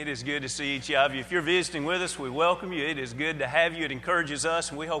It is good to see each of you. If you're visiting with us, we welcome you. It is good to have you. It encourages us,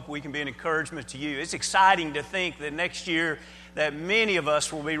 and we hope we can be an encouragement to you. It's exciting to think that next year that many of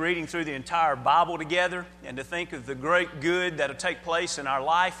us will be reading through the entire Bible together, and to think of the great good that will take place in our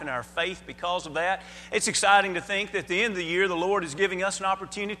life and our faith because of that. It's exciting to think that at the end of the year, the Lord is giving us an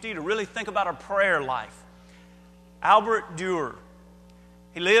opportunity to really think about our prayer life. Albert Dürer.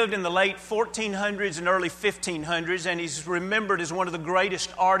 He lived in the late 1400s and early 1500s, and he's remembered as one of the greatest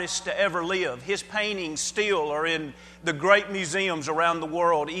artists to ever live. His paintings still are in the great museums around the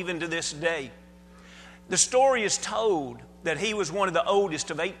world, even to this day. The story is told that he was one of the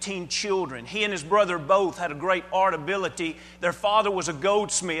oldest of 18 children. He and his brother both had a great art ability. Their father was a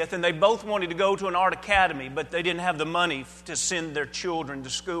goldsmith, and they both wanted to go to an art academy, but they didn't have the money to send their children to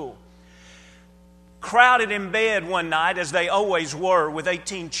school. Crowded in bed one night, as they always were with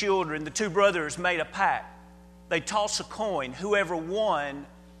 18 children, the two brothers made a pact. They tossed a coin. Whoever won,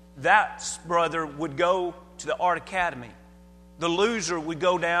 that brother would go to the art academy. The loser would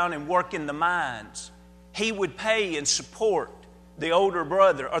go down and work in the mines. He would pay and support the older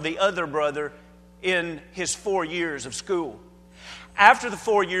brother or the other brother in his 4 years of school. After the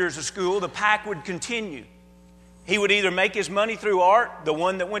 4 years of school, the pact would continue. He would either make his money through art, the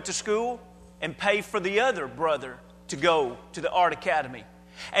one that went to school, and pay for the other brother to go to the art academy.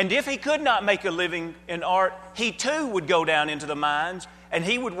 And if he could not make a living in art, he too would go down into the mines, and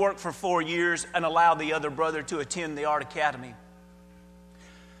he would work for 4 years and allow the other brother to attend the art academy.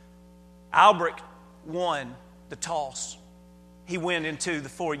 Albert won the toss. He went into the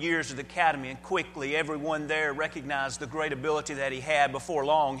 4 years of the academy, and quickly everyone there recognized the great ability that he had. Before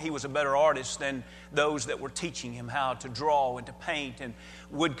long, he was a better artist than those that were teaching him how to draw and to paint and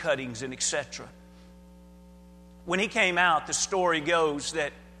wood cuttings and etc. When he came out, the story goes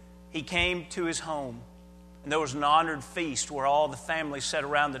that he came to his home, and there was an honored feast where all the family sat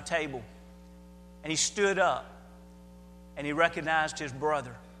around the table. And he stood up, and he recognized his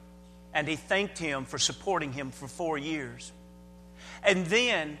brother, and he thanked him for supporting him for 4 years. And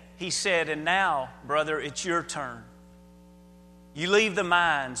then he said, "And now, brother, it's your turn. You leave the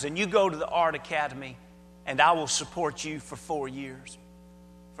mines and you go to the art academy, and I will support you for 4 years."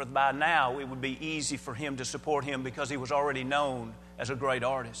 For by now, it would be easy for him to support him because he was already known as a great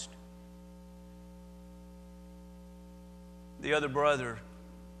artist. The other brother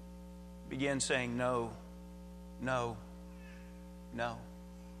began saying, "No, no, no."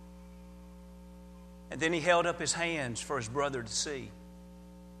 And then he held up his hands for his brother to see.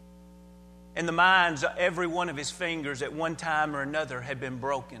 In the mines, every one of his fingers at one time or another had been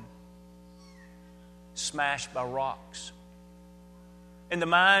broken, smashed by rocks. In the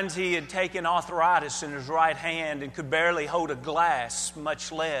mines, he had taken arthritis in his right hand and could barely hold a glass,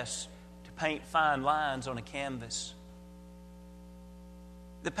 much less to paint fine lines on a canvas.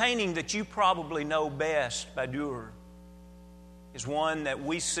 The painting that you probably know best by Dürer is one that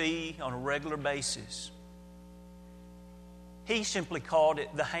we see on a regular basis. He simply called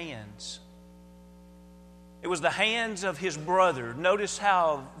it the hands. It was the hands of his brother. Notice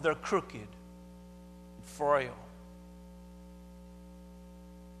how they're crooked and frail.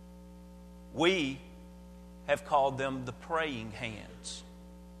 We have called them the praying hands.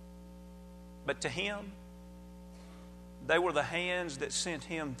 But to him, they were the hands that sent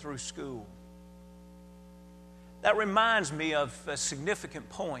him through school. That reminds me of a significant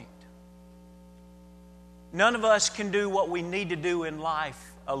point. None of us can do what we need to do in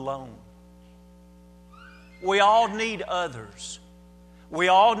life alone. We all need others. We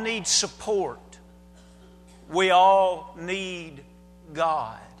all need support. We all need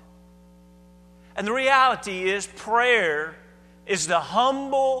God. And the reality is, prayer is the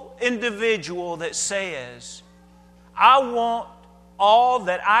humble individual that says, "I want all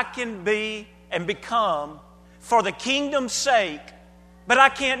that I can be and become for the kingdom's sake, but I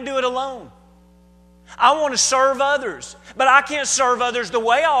can't do it alone. I want to serve others, but I can't serve others the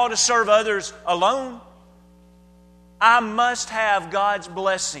way I ought to serve others alone. I must have God's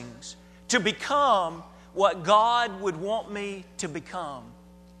blessings to become what God would want me to become."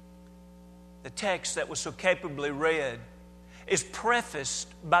 The text that was so capably read is prefaced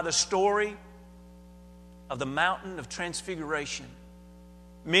by the story of the Mountain of Transfiguration.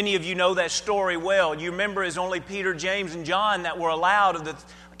 Many of you know that story well. You remember it's only Peter, James, and John that were allowed of the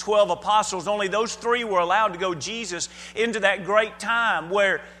 12 apostles. Only those three were allowed to go Jesus into that great time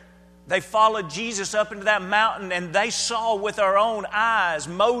where they followed Jesus up into that mountain, and they saw with their own eyes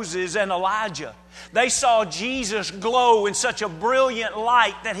Moses and Elijah. They saw Jesus glow in such a brilliant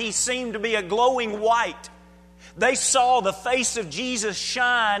light that he seemed to be a glowing white. They saw the face of Jesus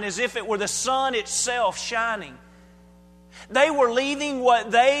shine as if it were the sun itself shining. They were leaving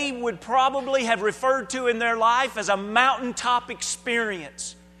what they would probably have referred to in their life as a mountaintop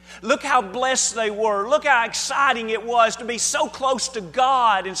experience. Look how blessed they were. Look how exciting it was to be so close to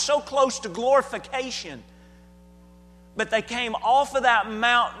God and so close to glorification. But they came off of that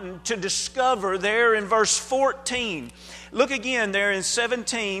mountain to discover there in verse 14. Look again there in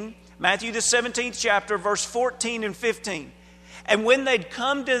 17, Matthew the 17th chapter, verse 14 and 15. And when they'd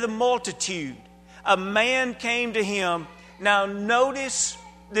come to the multitude, a man came to him. Now notice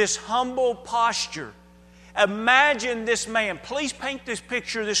this humble posture. Imagine this man. Please paint this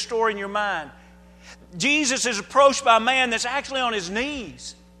picture, this story in your mind. Jesus is approached by a man that's actually on his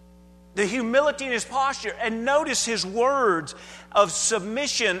knees. The humility in his posture. And notice his words of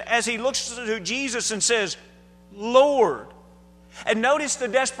submission as he looks to Jesus and says, Lord. And notice the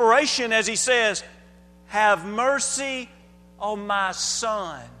desperation as he says, have mercy on my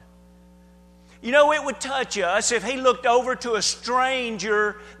son. You know, it would touch us if he looked over to a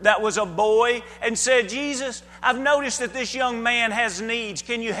stranger that was a boy and said, Jesus, I've noticed that this young man has needs.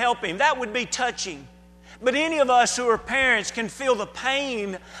 Can you help him? That would be touching. But any of us who are parents can feel the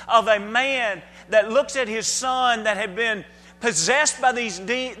pain of a man that looks at his son that had been possessed by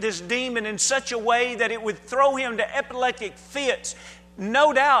this demon in such a way that it would throw him to epileptic fits,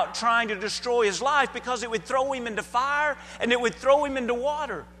 no doubt trying to destroy his life because it would throw him into fire and it would throw him into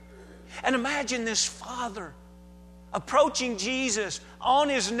water. And imagine this father approaching Jesus on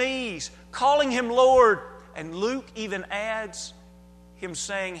his knees, calling him Lord. And Luke even adds him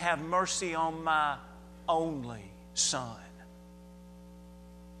saying, have mercy on my only son.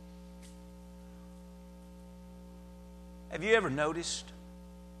 Have you ever noticed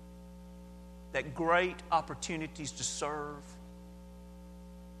that great opportunities to serve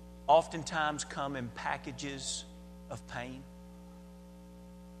oftentimes come in packages of pain?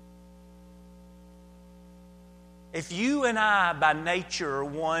 If you and I, by nature, are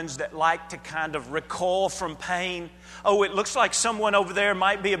ones that like to kind of recoil from pain, oh, it looks like someone over there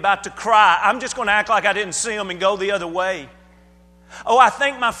might be about to cry. I'm just going to act like I didn't see them and go the other way. Oh, I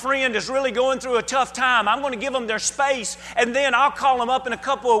think my friend is really going through a tough time. I'm going to give them their space, and then I'll call them up in a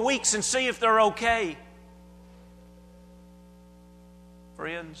couple of weeks and see if they're okay.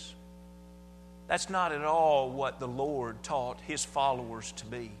 Friends, that's not at all what the Lord taught His followers to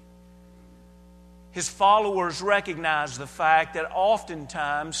be. His followers recognize the fact that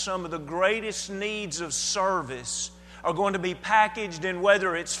oftentimes some of the greatest needs of service are going to be packaged in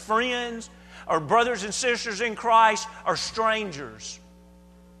whether it's friends or brothers and sisters in Christ or strangers,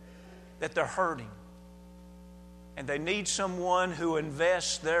 that they're hurting. And they need someone who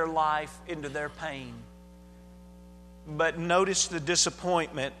invests their life into their pain. But notice the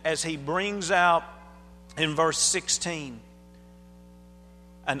disappointment as he brings out in verse 16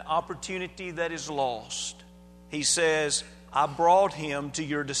 an opportunity that is lost. He says, I brought him to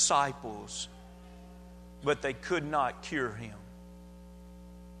your disciples, but they could not cure him.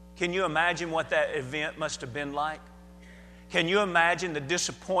 Can you imagine what that event must have been like? Can you imagine the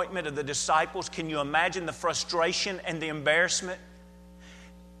disappointment of the disciples? Can you imagine the frustration and the embarrassment?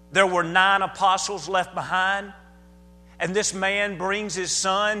 There were 9 apostles left behind, and this man brings his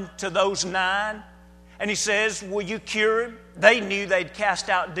son to those 9, and he says, will you cure him? They knew they'd cast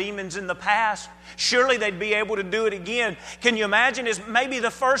out demons in the past. Surely they'd be able to do it again. Can you imagine? Maybe the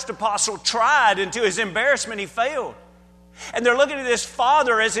first apostle tried, and to his embarrassment he failed. And they're looking at this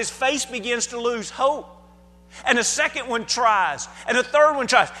father as his face begins to lose hope. And a second one tries, and a third one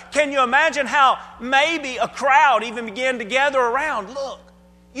tries. Can you imagine how maybe a crowd even began to gather around? Look,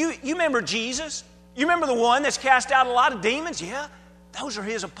 you remember Jesus? You remember the one that's cast out a lot of demons? Yeah, those are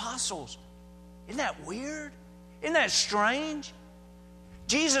his apostles. Isn't that weird? Isn't that strange?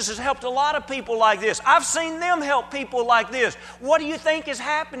 Jesus has helped a lot of people like this. I've seen them help people like this. What do you think is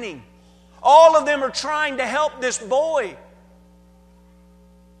happening? All of them are trying to help this boy.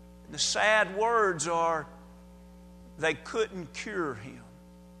 And the sad words are, they couldn't cure him.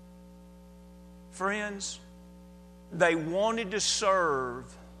 Friends, they wanted to serve,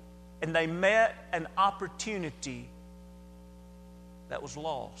 and they met an opportunity that was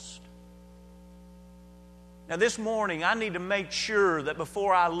lost. Now this morning, I need to make sure that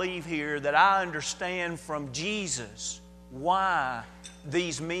before I leave here that I understand from Jesus why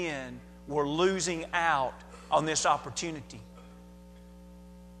these men were losing out on this opportunity.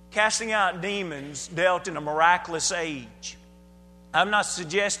 Casting out demons dealt in a miraculous age. I'm not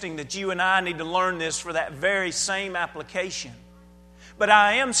suggesting that you and I need to learn this for that very same application. But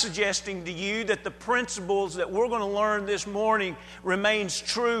I am suggesting to you that the principles that we're going to learn this morning remains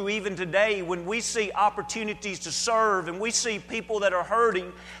true even today when we see opportunities to serve and we see people that are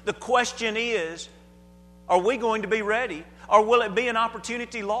hurting. The question is, Are we going to be ready? Or will it be an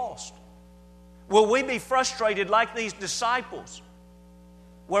opportunity lost? Will we be frustrated like these disciples,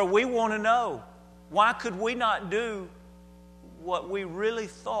 where we want to know, why could we not do what we really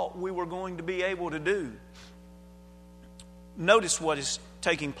thought we were going to be able to do? Notice what is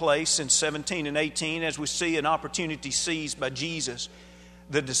taking place in 17 and 18 as we see an opportunity seized by Jesus.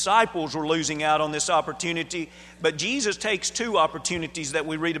 The disciples were losing out on this opportunity, but Jesus takes two opportunities that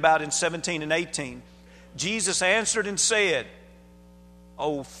we read about in 17 and 18. Jesus answered and said,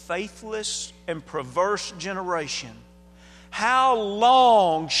 O faithless and perverse generation, how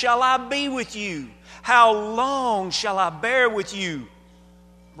long shall I be with you? How long shall I bear with you?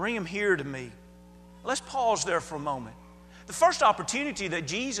 Bring him here to me. Let's pause there for a moment. The first opportunity that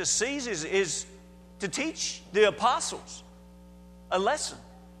Jesus seizes is to teach the apostles a lesson.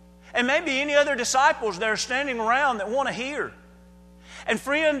 And maybe any other disciples that are standing around that want to hear. And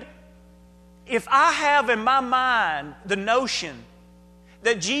friend, if I have in my mind the notion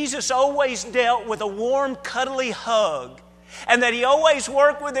that Jesus always dealt with a warm, cuddly hug, and that He always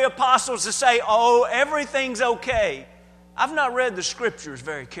worked with the apostles to say, oh, everything's okay, I've not read the Scriptures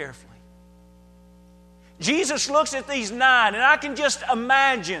very carefully. Jesus looks at these 9, and I can just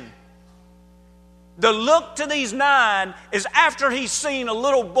imagine the look to these 9 is after He's seen a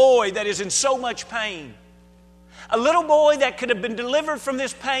little boy that is in so much pain. A little boy that could have been delivered from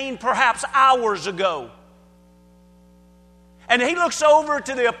this pain perhaps hours ago. And He looks over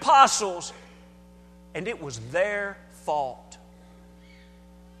to the apostles, and it was their fault.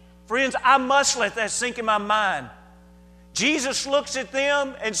 Friends, I must let that sink in my mind. Jesus looks at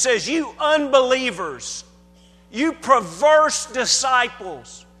them and says, you unbelievers, you perverse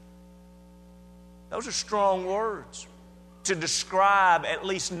disciples. Those are strong words to describe at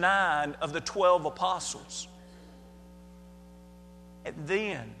least 9 of the 12 apostles. And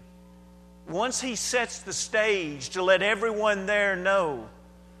then, once He sets the stage to let everyone there know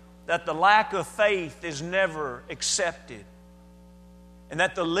that the lack of faith is never accepted, and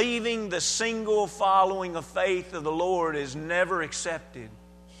that the leaving the single following of faith of the Lord is never accepted,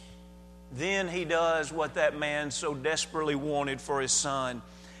 then He does what that man so desperately wanted for his son.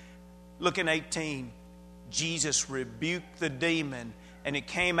 Look in 18. Jesus rebuked the demon, and it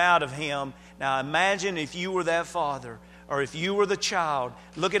came out of him. Now imagine if you were that father, or if you were the child.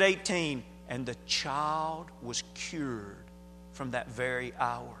 Look at 18. And the child was cured from that very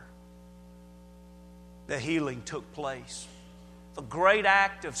hour. The healing took place. The great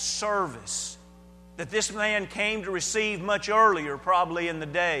act of service that this man came to receive much earlier, probably in the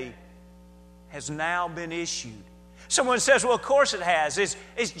day, has now been issued. Someone says, well, of course it has.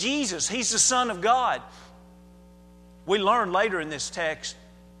 It's Jesus. He's the Son of God. We learn later in this text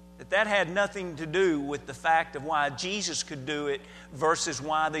that had nothing to do with the fact of why Jesus could do it versus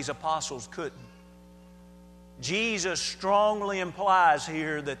why these apostles couldn't. Jesus strongly implies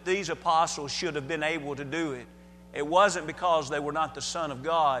here that these apostles should have been able to do it. It wasn't because they were not the Son of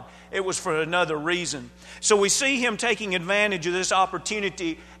God. It was for another reason. So we see Him taking advantage of this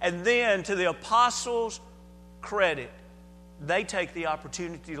opportunity, and then to the apostles' credit, they take the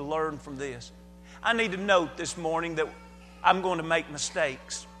opportunity to learn from this. I need to note this morning that I'm going to make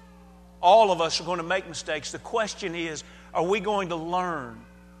mistakes. All of us are going to make mistakes. The question is, are we going to learn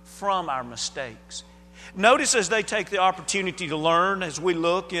from our mistakes? Notice as they take the opportunity to learn, as we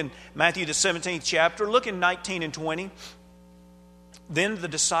look in Matthew the 17th chapter, look in 19 and 20. Then the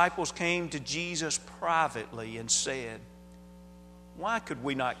disciples came to Jesus privately and said, why could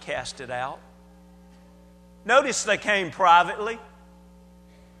we not cast it out? Notice they came privately.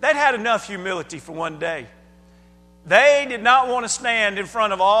 They'd had enough humility for one day. They did not want to stand in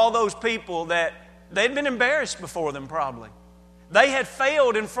front of all those people that they'd been embarrassed before them probably. They had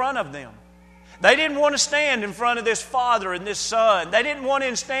failed in front of them. They didn't want to stand in front of this father and this son. They didn't want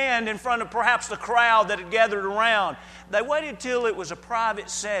to stand in front of perhaps the crowd that had gathered around. They waited till it was a private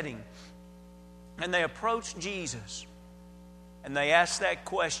setting. And they approached Jesus. And they asked that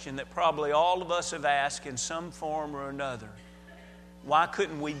question that probably all of us have asked in some form or another. Why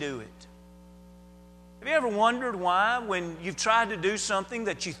couldn't we do it? Have you ever wondered why, when you've tried to do something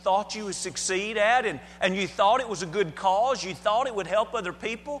that you thought you would succeed at and you thought it was a good cause, you thought it would help other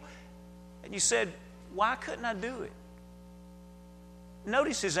people, and you said, why couldn't I do it?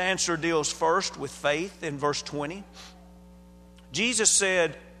 Notice His answer deals first with faith in verse 20. Jesus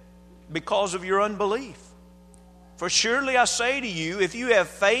said, because of your unbelief. For surely I say to you, if you have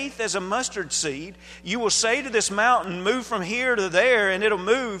faith as a mustard seed, you will say to this mountain, move from here to there, and it'll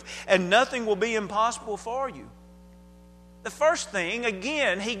move, and nothing will be impossible for you. The first thing,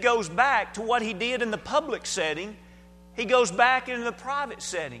 again, He goes back to what He did in the public setting. He goes back into the private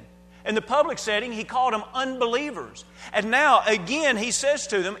setting. In the public setting, He called them unbelievers. And now, again, He says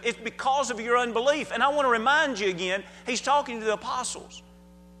to them, it's because of your unbelief. And I want to remind you again, He's talking to the apostles.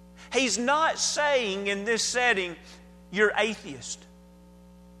 He's not saying in this setting, you're atheist.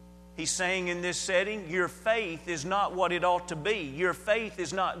 He's saying in this setting, your faith is not what it ought to be. Your faith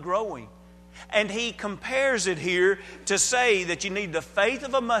is not growing. And He compares it here to say that you need the faith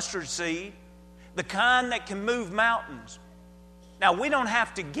of a mustard seed, the kind that can move mountains. Now, we don't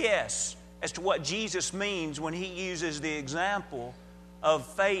have to guess as to what Jesus means when He uses the example of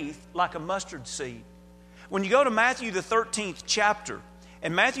faith like a mustard seed. When you go to Matthew the 13th chapter,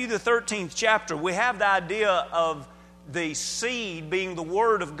 in Matthew the 13th chapter, we have the idea of the seed being the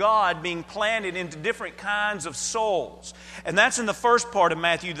Word of God being planted into different kinds of souls. And that's in the first part of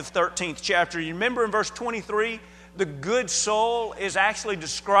Matthew the 13th chapter. You remember in verse 23, the good soul is actually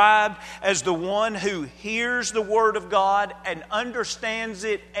described as the one who hears the Word of God and understands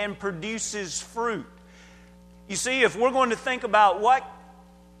it and produces fruit. You see, if we're going to think about what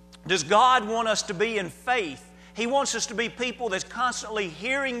does God want us to be in faith, He wants us to be people that's constantly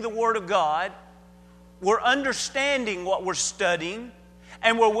hearing the Word of God, we're understanding what we're studying,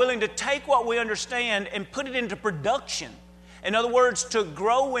 and we're willing to take what we understand and put it into production. In other words, to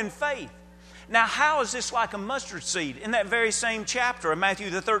grow in faith. Now, how is this like a mustard seed? In that very same chapter, in Matthew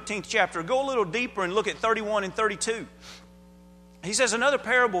the 13th chapter, go a little deeper and look at 31 and 32. He says, another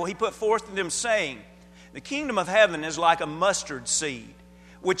parable He put forth to them, saying, the kingdom of heaven is like a mustard seed,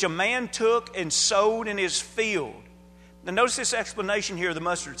 which a man took and sowed in his field. Now notice this explanation here of the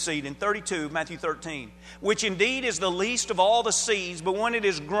mustard seed in 32, Matthew 13. Which indeed is the least of all the seeds, but when it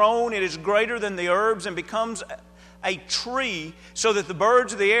is grown, it is greater than the herbs and becomes a tree, so that the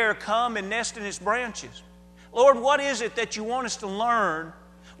birds of the air come and nest in its branches. Lord, what is it that you want us to learn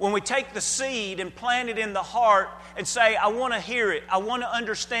when we take the seed and plant it in the heart and say, I want to hear it, I want to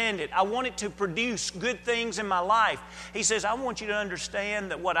understand it, I want it to produce good things in my life? He says, I want you to understand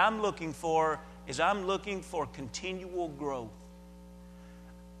that what I'm looking for is I'm looking for continual growth.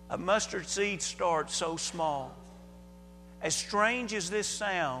 A mustard seed starts so small. As strange as this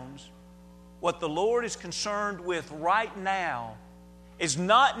sounds, what the Lord is concerned with right now is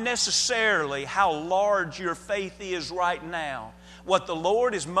not necessarily how large your faith is right now. What the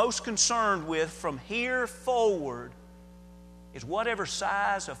Lord is most concerned with from here forward is whatever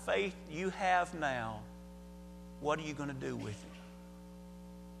size of faith you have now, what are you going to do with it?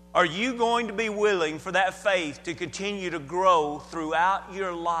 Are you going to be willing for that faith to continue to grow throughout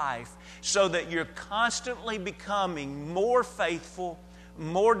your life so that you're constantly becoming more faithful,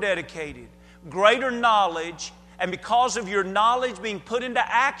 more dedicated, greater knowledge, and because of your knowledge being put into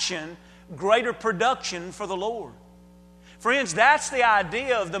action, greater production for the Lord? Friends, that's the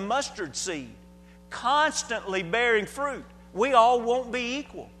idea of the mustard seed, constantly bearing fruit. We all won't be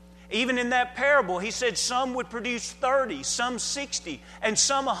equal. Even in that parable, He said some would produce 30, some 60, and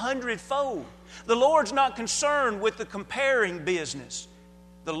some 100-fold. The Lord's not concerned with the comparing business.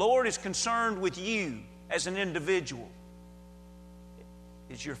 The Lord is concerned with you as an individual.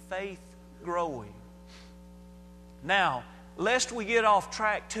 Is your faith growing? Now, lest we get off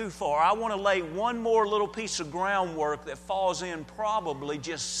track too far, I want to lay one more little piece of groundwork that falls in probably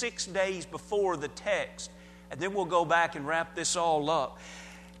just 6 days before the text, and then we'll go back and wrap this all up.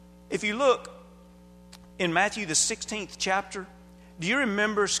 If you look in Matthew the 16th chapter, do you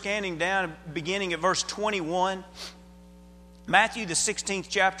remember scanning down beginning at verse 21? Matthew the 16th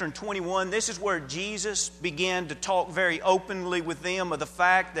chapter and 21, this is where Jesus began to talk very openly with them of the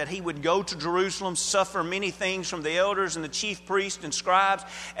fact that He would go to Jerusalem, suffer many things from the elders and the chief priests and scribes,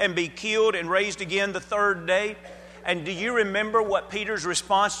 and be killed and raised again the third day. And do you remember what Peter's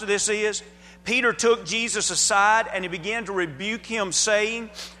response to this is? Peter took Jesus aside and he began to rebuke him, saying,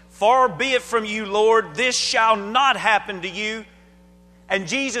 "Far be it from you, Lord, this shall not happen to you." And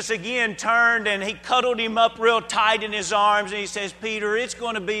Jesus again turned and He cuddled him up real tight in His arms and He says, "Peter, it's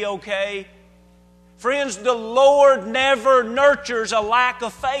going to be okay." Friends, the Lord never nurtures a lack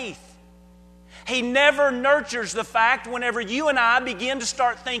of faith. He never nurtures the fact whenever you and I begin to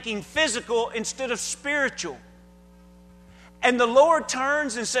start thinking physical instead of spiritual. And the Lord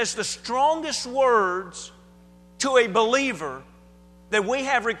turns and says the strongest words to a believer that we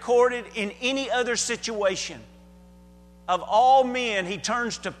have recorded in any other situation. Of all men, He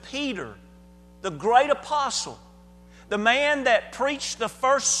turns to Peter, the great apostle, the man that preached the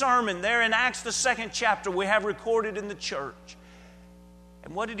first sermon there in Acts the 2nd chapter we have recorded in the church.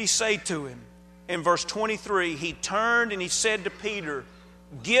 And what did He say to him? In verse 23, He turned and He said to Peter,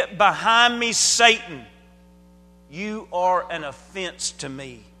 "Get behind me, Satan. You are an offense to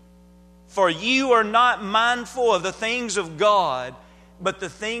me. For you are not mindful of the things of God, but the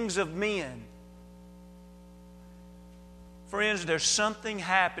things of men. Friends, there's something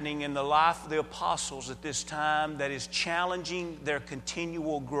happening in the life of the apostles at this time that is challenging their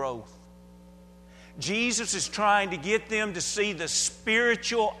continual growth. Jesus is trying to get them to see the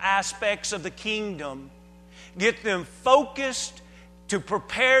spiritual aspects of the kingdom, get them focused to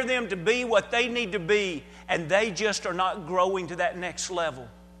prepare them to be what they need to be, and they just are not growing to that next level.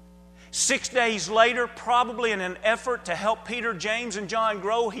 6 days later, probably in an effort to help Peter, James, and John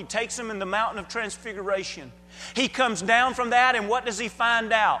grow, He takes them in the mountain of transfiguration. He comes down from that, and what does He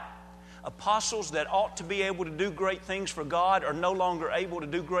find out? Apostles that ought to be able to do great things for God are no longer able to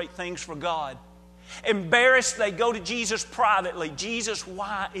do great things for God. Embarrassed, they go to Jesus privately. Jesus,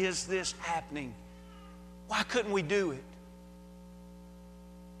 why is this happening? Why couldn't we do it?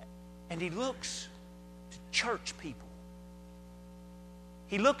 And He looks to church people.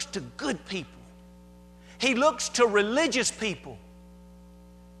 He looks to good people. He looks to religious people.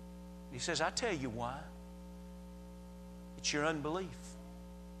 He says, I tell you why. It's your unbelief.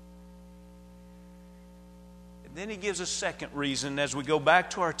 And then He gives a second reason as we go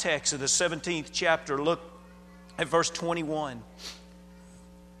back to our text of the 17th chapter. Look at verse 21.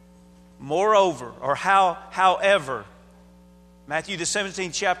 Moreover, or however, Matthew the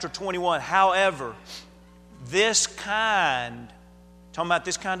 17th chapter 21, however, this kind, talking about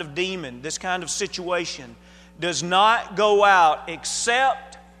this kind of demon, this kind of situation, does not go out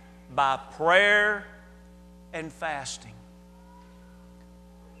except by prayer and fasting.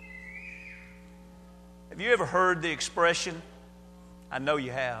 Have you ever heard the expression? I know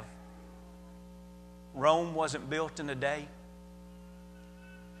you have. Rome wasn't built in a day.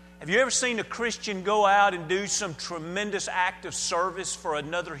 Have you ever seen a Christian go out and do some tremendous act of service for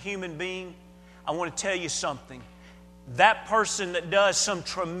another human being? I want to tell you something. That person that does some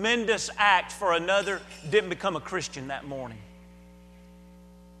tremendous act for another didn't become a Christian that morning.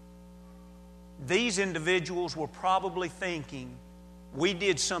 These individuals were probably thinking, we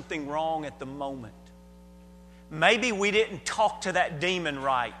did something wrong at the moment. Maybe we didn't talk to that demon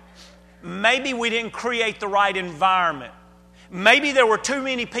right. Maybe we didn't create the right environment. Maybe there were too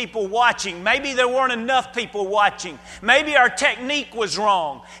many people watching. Maybe there weren't enough people watching. Maybe our technique was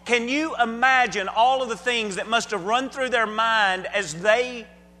wrong. Can you imagine all of the things that must have run through their mind as they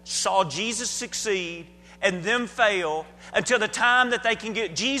saw Jesus succeed and them fail until the time that they can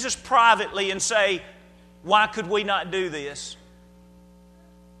get Jesus privately and say, why could we not do this?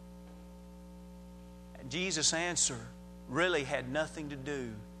 And Jesus' answer really had nothing to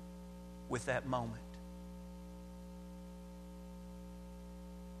do with that moment.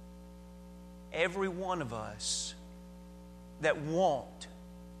 Every one of us that want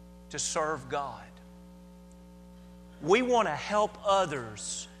to serve God, we want to help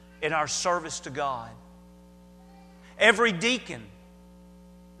others in our service to God. Every deacon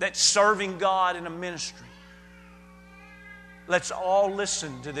that's serving God in a ministry, let's all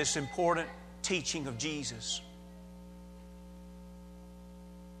listen to this important teaching of Jesus.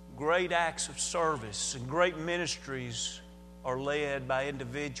 Great acts of service and great ministries are led by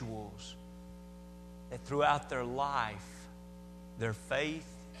individuals that throughout their life, their faith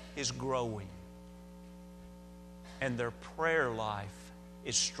is growing and their prayer life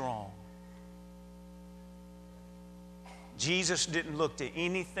is strong. Jesus didn't look to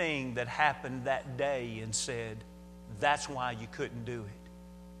anything that happened that day and said, that's why you couldn't do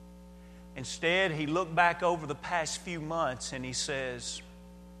it. Instead, He looked back over the past few months and He says,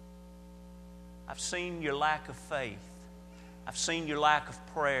 I've seen your lack of faith. I've seen your lack of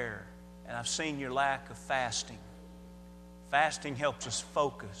prayer. And I've seen your lack of fasting. Fasting helps us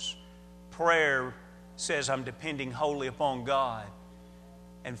focus. Prayer says I'm depending wholly upon God.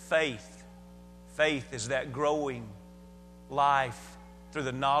 And faith is that growing life through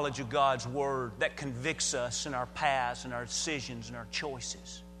the knowledge of God's Word that convicts us in our paths and our decisions and our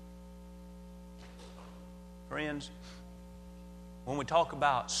choices. Friends, when we talk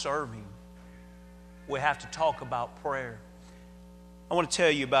about serving, we have to talk about prayer. I want to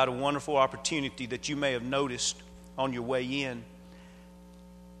tell you about a wonderful opportunity that you may have noticed on your way in.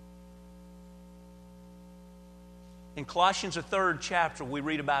 In Colossians, the 3rd chapter, we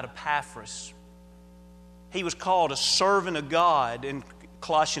read about Epaphras. He was called a servant of God in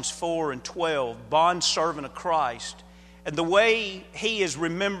Colossians 4 and 12, bondservant of Christ. And the way he is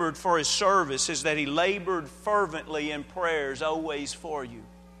remembered for his service is that he labored fervently in prayers always for you.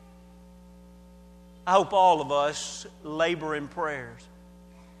 I hope all of us labor in prayers.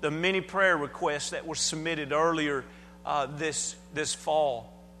 The many prayer requests that were submitted earlier this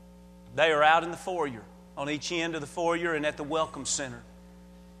fall, they are out in the foyer, on each end of the foyer and at the Welcome Center.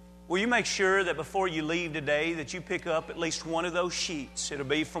 will you make sure that before you leave today that you pick up at least one of those sheets? It'll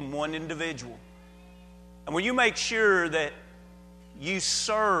be from one individual. And will you make sure that you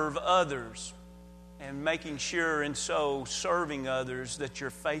serve others, and making sure in so serving others that you're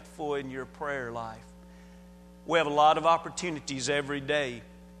faithful in your prayer life? We have a lot of opportunities every day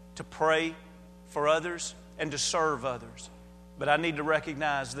to pray for others and to serve others. But I need to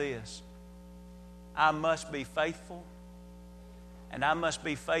recognize this. I must be faithful, and I must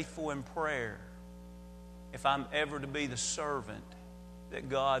be faithful in prayer if I'm ever to be the servant that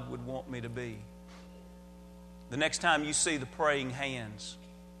God would want me to be. The next time you see the praying hands,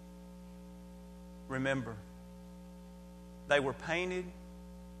 remember, they were painted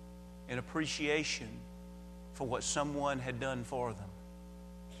in appreciation for what someone had done for them.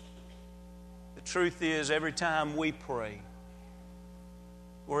 The truth is, every time we pray,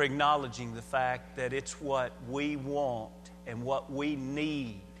 we're acknowledging the fact that it's what we want and what we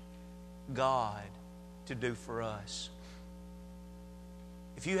need God to do for us.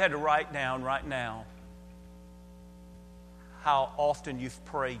 If you had to write down right now how often you've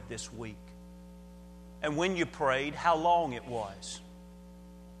prayed this week, and when you prayed, how long it was,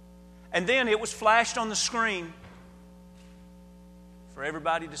 and then it was flashed on the screen for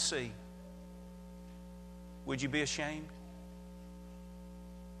everybody to see, would you be ashamed?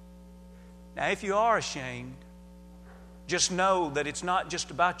 Now, if you are ashamed, just know that it's not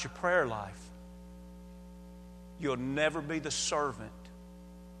just about your prayer life. You'll never be the servant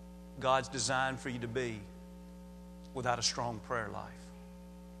God's designed for you to be without a strong prayer life.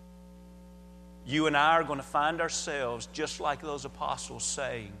 You and I are going to find ourselves just like those apostles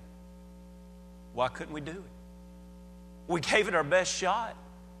saying, why couldn't we do it? We gave it our best shot.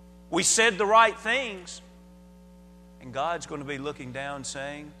 We said the right things. And God's going to be looking down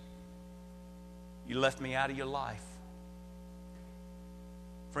saying, you left me out of your life.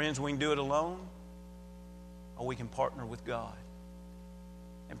 Friends, we can do it alone, or we can partner with God.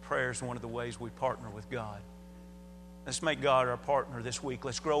 And prayer is one of the ways we partner with God. Let's make God our partner this week.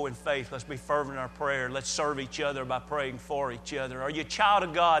 Let's grow in faith. Let's be fervent in our prayer. Let's serve each other by praying for each other. Are you a child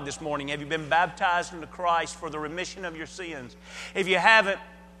of God this morning? Have you been baptized into Christ for the remission of your sins? If you haven't,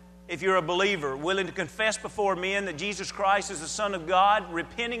 if you're a believer, willing to confess before men that Jesus Christ is the Son of God,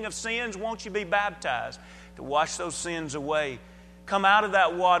 repenting of sins, won't you be baptized to wash those sins away? Come out of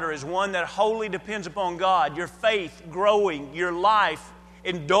that water as one that wholly depends upon God, your faith growing, your life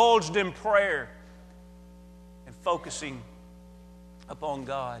indulged in prayer, and focusing upon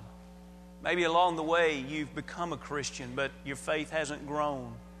God. Maybe along the way you've become a Christian, but your faith hasn't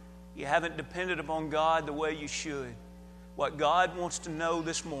grown. You haven't depended upon God the way you should. What God wants to know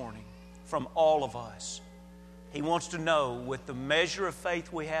this morning from all of us, He wants to know, with the measure of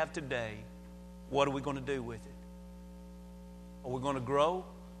faith we have today, what are we going to do with it? Are we going to grow?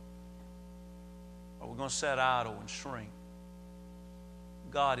 Or are we going to sit idle and shrink?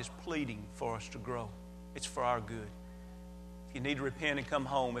 God is pleading for us to grow. It's for our good. If you need to repent and come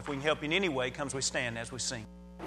home, if we can help you in any way, come as we stand as we sing.